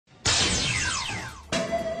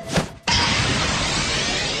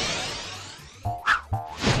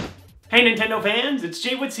Hey Nintendo fans, it's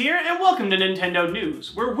JWITTZ here, and welcome to Nintendo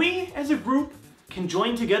News, where we, as a group, can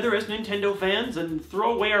join together as Nintendo fans and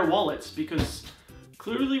throw away our wallets, because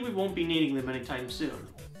clearly we won't be needing them anytime soon.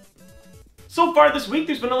 So far this week,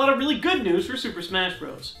 there's been a lot of really good news for Super Smash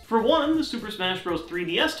Bros. For one, the Super Smash Bros.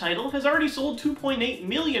 3DS title has already sold 2.8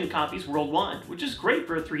 million copies worldwide, which is great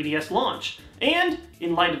for a 3DS launch. And,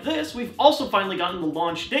 in light of this, we've also finally gotten the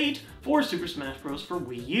launch date for Super Smash Bros. For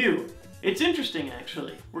Wii U. It's interesting,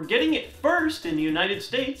 actually. We're getting it first in the United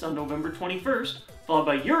States on November 21st, followed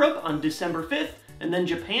by Europe on December 5th, and then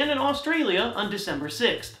Japan and Australia on December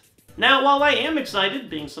 6th. Now, while I am excited,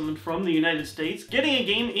 being someone from the United States, getting a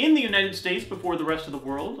game in the United States before the rest of the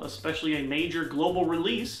world, especially a major global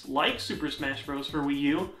release like Super Smash Bros. For Wii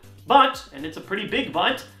U, but, and it's a pretty big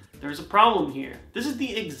but, there's a problem here. This is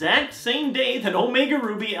the exact same day that Omega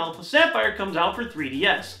Ruby Alpha Sapphire comes out for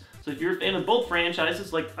 3DS. So if you're a fan of both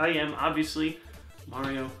franchises, like I am, obviously,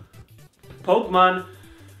 Mario, Pokemon,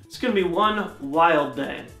 it's gonna be one wild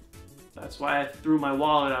day. That's why I threw my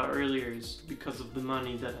wallet out earlier, is because of the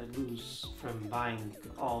money that I lose from buying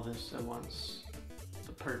all this at once.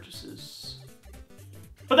 The purchases.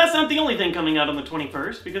 But that's not the only thing coming out on the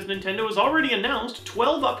 21st, because Nintendo has already announced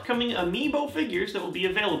 12 upcoming Amiibo figures that will be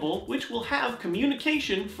available, which will have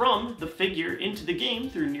communication from the figure into the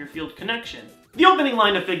game through near-field connection. The opening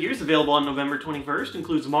line of figures available on November 21st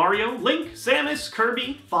includes Mario, Link, Samus,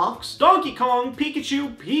 Kirby, Fox, Donkey Kong,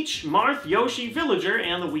 Pikachu, Peach, Marth, Yoshi, Villager,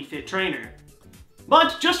 and the Wii Fit Trainer.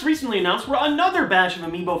 But just recently announced were another batch of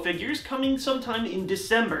Amiibo figures coming sometime in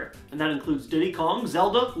December, and that includes Diddy Kong,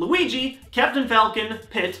 Zelda, Luigi, Captain Falcon,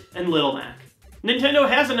 Pit, and Little Mac. Nintendo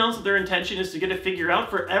has announced that their intention is to get a figure out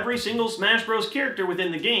for every single Smash Bros. Character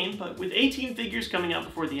within the game, but with 18 figures coming out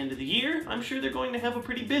before the end of the year, I'm sure they're going to have a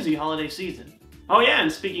pretty busy holiday season. Oh yeah,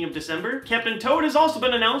 and speaking of December, Captain Toad has also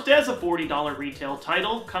been announced as a $40 retail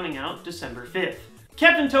title coming out December 5th.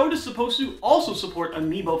 Captain Toad is supposed to also support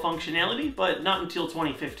Amiibo functionality, but not until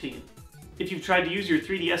 2015. If you've tried to use your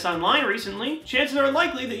 3DS Online recently, chances are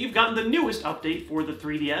likely that you've gotten the newest update for the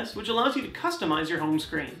 3DS, which allows you to customize your home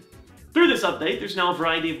screen. Through this update, there's now a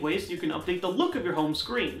variety of ways you can update the look of your home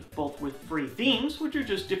screen, both with free themes, which are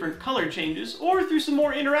just different color changes, or through some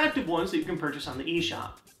more interactive ones that you can purchase on the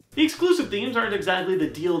eShop. The exclusive themes aren't exactly the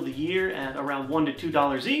deal of the year at around $1 to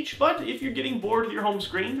 $2 each, but if you're getting bored with your home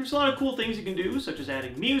screen, there's a lot of cool things you can do, such as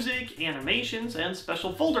adding music, animations, and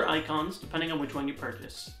special folder icons, depending on which one you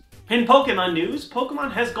purchase. In Pokemon news,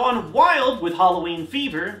 Pokemon has gone wild with Halloween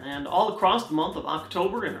fever, and all across the month of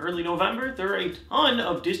October and early November, there are a ton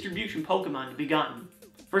of distribution Pokemon to be gotten.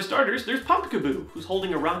 For starters, there's Pumpkaboo, who's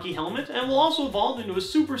holding a Rocky helmet, and will also evolve into a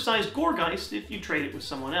supersized Gourgeist if you trade it with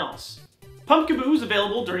someone else. Pumpkaboo is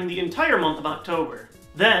available during the entire month of October.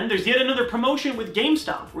 Then, there's yet another promotion with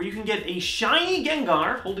GameStop, where you can get a shiny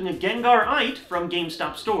Gengar holding a Gengarite from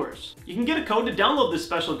GameStop stores. You can get a code to download this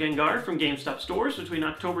special Gengar from GameStop stores between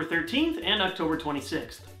October 13th and October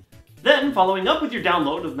 26th. Then, following up with your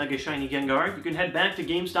download of Mega Shiny Gengar, you can head back to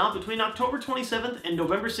GameStop between October 27th and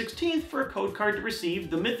November 16th for a code card to receive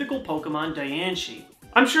the mythical Pokemon Diancie.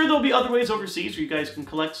 I'm sure there'll be other ways overseas where you guys can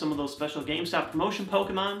collect some of those special GameStop promotion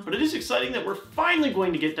Pokemon, but it is exciting that we're finally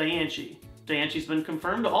going to get Diancie. Diancie's been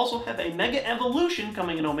confirmed to also have a Mega Evolution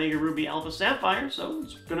coming in Omega Ruby Alpha Sapphire, so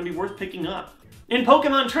it's going to be worth picking up. In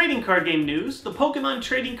Pokemon trading card game news, the Pokemon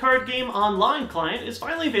Trading Card Game Online client is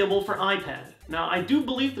finally available for iPad. Now, I do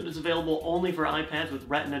believe that it's available only for iPads with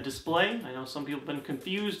Retina display. I know some people have been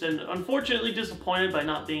confused and unfortunately disappointed by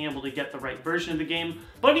not being able to get the right version of the game,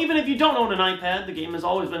 but even if you don't own an iPad, the game has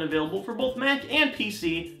always been available for both Mac and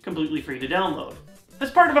PC, completely free to download. As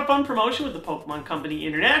part of a fun promotion with the Pokemon Company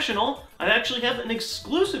International, I actually have an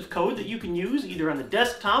exclusive code that you can use either on the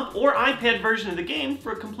desktop or iPad version of the game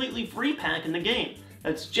for a completely free pack in the game.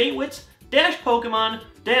 That's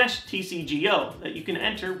JWITTZ-POKEMON-TCGO that you can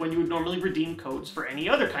enter when you would normally redeem codes for any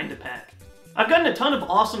other kind of pack. I've gotten a ton of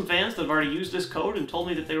awesome fans that have already used this code and told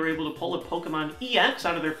me that they were able to pull a Pokemon EX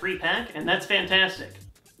out of their free pack, and that's fantastic.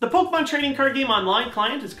 The Pokemon Trading Card Game Online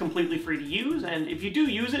client is completely free to use, and if you do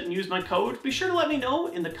use it and use my code, be sure to let me know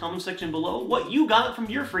in the comment section below what you got from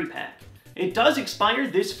your free pack. It does expire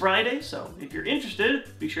this Friday, so if you're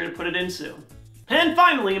interested, be sure to put it in soon. And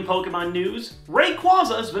finally, in Pokemon news,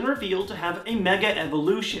 Rayquaza has been revealed to have a Mega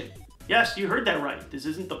Evolution. Yes, you heard that right. This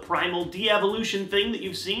isn't the primal de-evolution thing that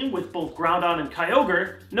you've seen with both Groudon and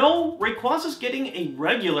Kyogre. No, Rayquaza's getting a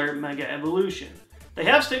regular Mega Evolution. They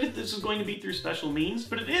have stated this is going to be through special means,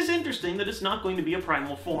 but it is interesting that it's not going to be a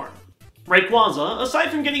primal form. Rayquaza, aside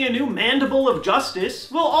from getting a new Mandible of Justice,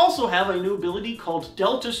 will also have a new ability called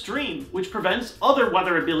Delta Stream, which prevents other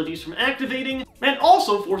weather abilities from activating, and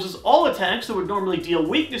also forces all attacks that would normally deal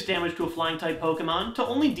weakness damage to a flying-type Pokemon to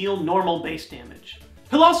only deal normal base damage.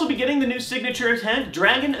 He'll also be getting the new signature attack,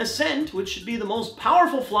 Dragon Ascent, which should be the most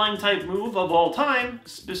powerful flying-type move of all time,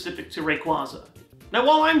 specific to Rayquaza. Now,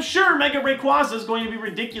 while I'm sure Mega Rayquaza is going to be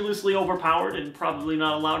ridiculously overpowered and probably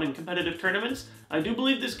not allowed in competitive tournaments, I do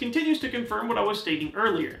believe this continues to confirm what I was stating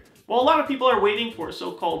earlier. While a lot of people are waiting for a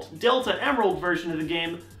so-called Delta Emerald version of the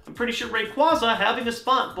game, I'm pretty sure Rayquaza having a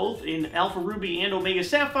spot both in Alpha Ruby and Omega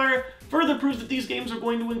Sapphire further proves that these games are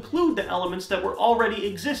going to include the elements that were already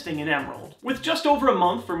existing in Emerald. With just over a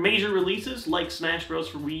month for major releases like Smash Bros.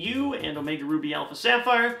 For Wii U and Omega Ruby Alpha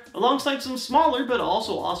Sapphire, alongside some smaller but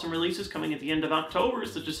also awesome releases coming at the end of October,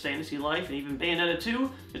 such as Fantasy Life and even Bayonetta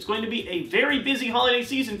 2, it's going to be a very busy holiday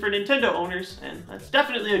season for Nintendo owners, and that's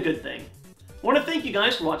definitely a good thing. I want to thank you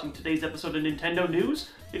guys for watching today's episode of Nintendo News.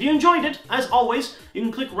 If you enjoyed it, as always, you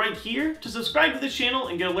can click right here to subscribe to this channel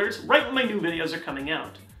and get alerts right when my new videos are coming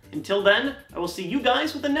out. Until then, I will see you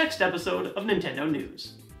guys with the next episode of Nintendo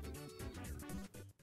News.